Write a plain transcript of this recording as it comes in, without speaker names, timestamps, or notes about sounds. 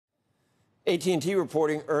AT&T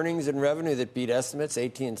reporting earnings and revenue that beat estimates.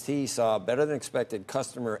 AT&T saw better than expected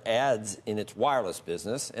customer adds in its wireless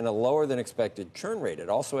business and a lower than expected churn rate. It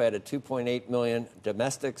also added 2.8 million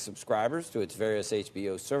domestic subscribers to its various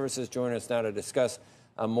HBO services. Joining us now to discuss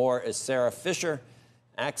more is Sarah Fisher,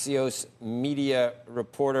 Axios media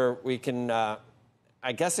reporter. We can, I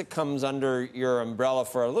guess it comes under your umbrella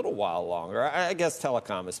for a little while longer. I guess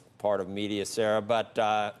telecom is part of media, Sarah,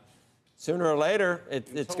 but sooner or later,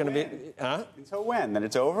 it's going to be... Huh? Until when? Then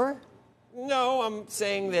it's over? No, I'm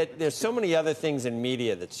saying that there's so many other things in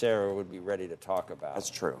media that Sarah would be ready to talk about.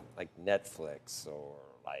 That's true. Like Netflix or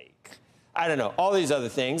like, I don't know, all these other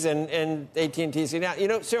things. And AT&T's... Now, you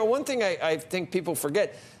know, Sarah, one thing I think people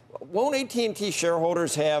forget, won't AT&T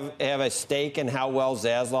shareholders have a stake in how well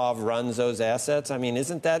Zaslav runs those assets? I mean,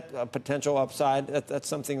 isn't that a potential upside? That's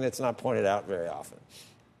something that's not pointed out very often.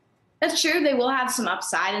 That's true. They will have some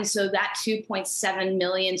upside. And so that 2.7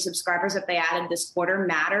 million subscribers that they added this quarter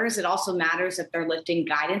matters. It also matters if they're lifting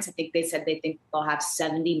guidance. I think they said they think they'll have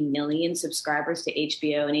 70 million subscribers to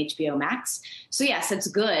HBO and HBO Max. So, yes, it's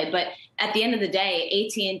good. But at the end of the day,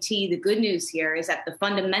 AT&T, the good news here is that the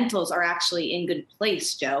fundamentals are actually in good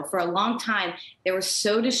place, Joe. For a long time, they were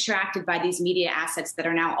so distracted by these media assets that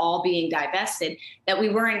are now all being divested that we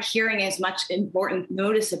weren't hearing as much important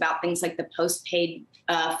notice about things like the postpaid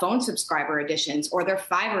phone subscriber additions or their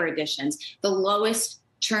fiber additions, the lowest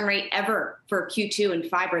churn rate ever for Q2 and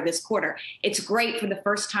fiber this quarter. It's great. For the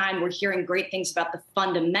first time, we're hearing great things about the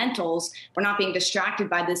fundamentals. We're not being distracted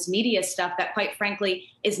by this media stuff that, quite frankly,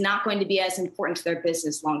 is not going to be as important to their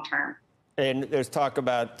business long term. And there's talk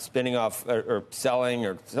about spinning off or selling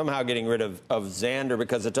or somehow getting rid of Xandr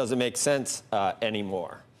because it doesn't make sense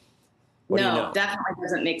anymore. What do you know? Definitely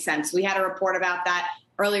doesn't make sense. We had a report about that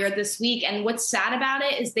earlier this week. And what's sad about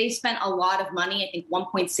it is they spent a lot of money, I think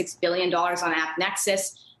 $1.6 billion on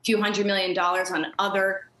AppNexus, a few $100 million on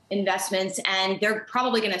other investments, and they're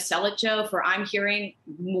probably going to sell it, Joe, for, I'm hearing,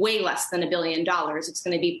 way less than $1 billion. It's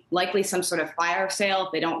going to be likely some sort of fire sale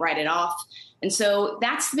if they don't write it off. And so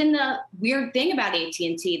that's been the weird thing about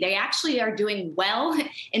AT&T. They actually are doing well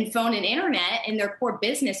in phone and internet in their core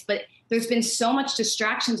business, but there's been so much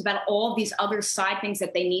distractions about all these other side things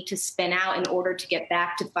that they need to spin out in order to get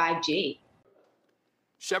back to 5G.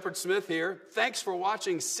 Shepard Smith here. Thanks for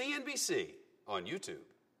watching CNBC on YouTube.